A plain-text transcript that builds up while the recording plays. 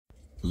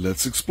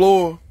Let's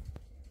explore.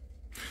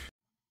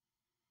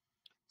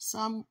 So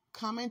I'm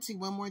commenting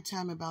one more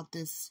time about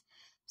this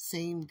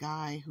same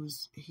guy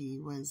he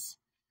was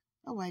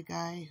a white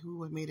guy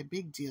who had made a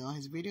big deal.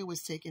 His video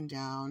was taken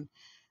down.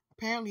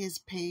 Apparently his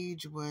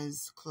page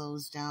was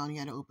closed down. He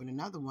had to open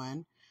another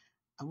one.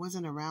 I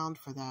wasn't around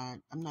for that.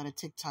 I'm not a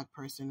TikTok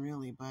person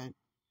really, but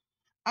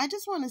I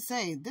just want to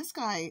say this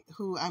guy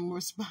who I'm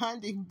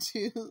responding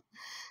to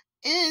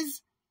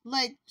is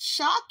like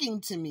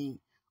shocking to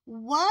me.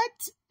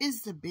 What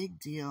is the big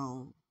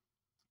deal?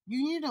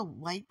 You need a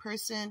white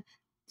person,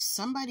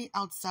 somebody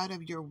outside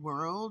of your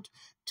world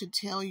to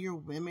tell your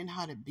women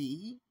how to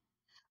be?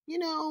 You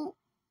know,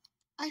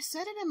 I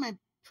said it in my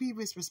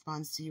previous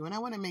response to you, and I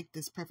want to make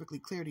this perfectly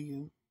clear to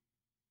you.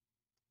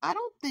 I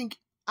don't think,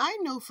 I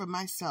know for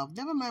myself,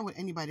 never mind what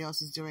anybody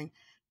else is doing,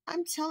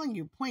 I'm telling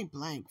you point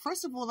blank.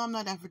 First of all, I'm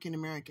not African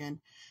American.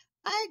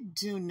 I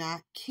do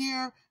not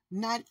care,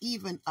 not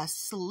even a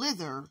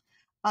slither,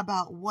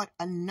 about what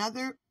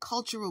another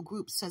cultural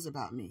group says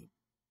about me.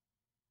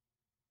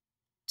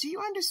 Do you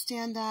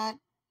understand that?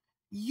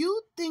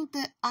 You think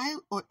that I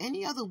or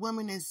any other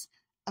woman is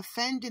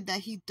offended that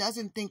he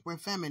doesn't think we're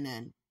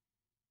feminine.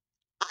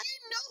 I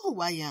know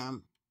who I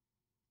am.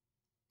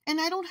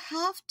 And I don't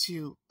have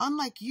to,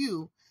 unlike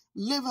you,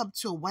 live up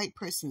to a white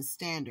person's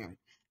standard.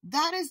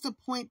 That is the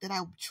point that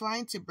I'm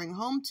trying to bring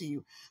home to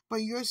you.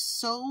 But you're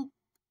so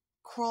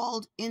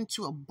crawled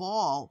into a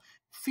ball,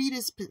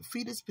 fetal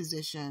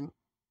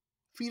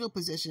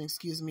position,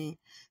 excuse me.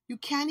 You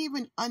can't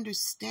even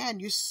understand.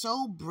 You're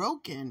so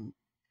broken.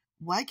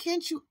 Why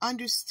can't you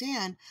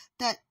understand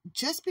that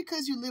just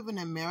because you live in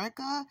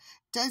America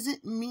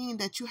doesn't mean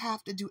that you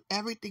have to do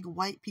everything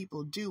white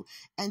people do,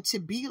 and to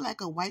be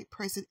like a white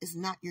person is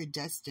not your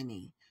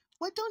destiny?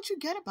 What don't you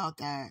get about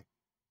that?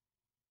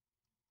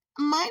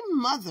 My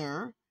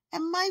mother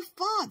and my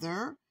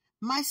father,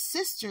 my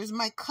sisters,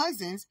 my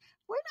cousins,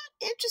 we're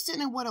not interested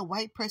in what a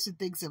white person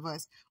thinks of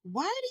us.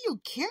 Why do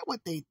you care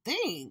what they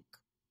think?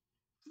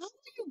 How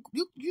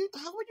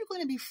are you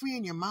going to be free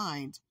in your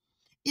mind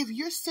if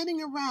you're sitting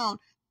around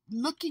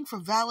looking for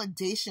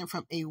validation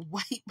from a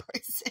white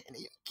person? Are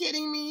you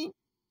kidding me?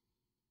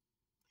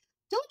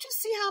 Don't you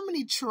see how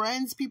many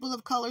trends people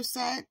of color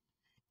set?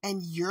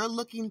 And you're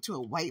looking to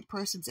a white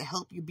person to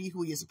help you be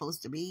who you're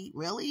supposed to be?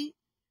 Really?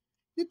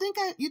 You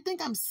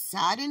think I'm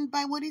saddened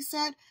by what he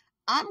said?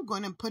 I'm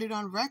going to put it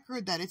on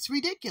record that it's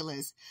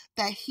ridiculous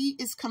that he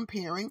is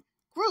comparing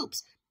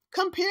groups.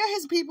 Compare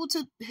his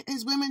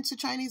women to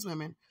Chinese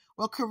women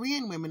or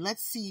Korean women.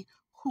 Let's see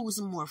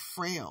who's more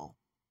frail.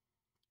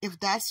 If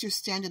that's your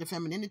standard of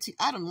femininity,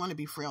 I don't want to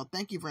be frail.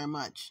 Thank you very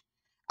much.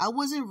 I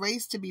wasn't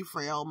raised to be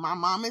frail. My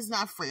mom is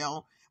not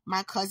frail.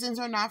 My cousins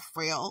are not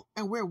frail.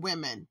 And we're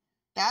women.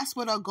 That's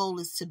what our goal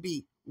is to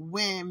be.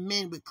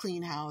 Women with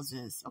clean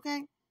houses.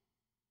 Okay?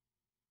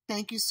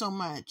 Thank you so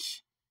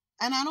much.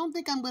 And I don't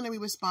think I'm going to be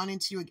responding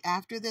to you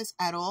after this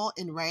at all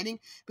in writing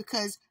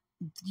because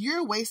you're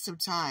a waste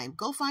of time.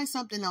 Go find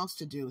something else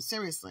to do.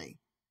 Seriously.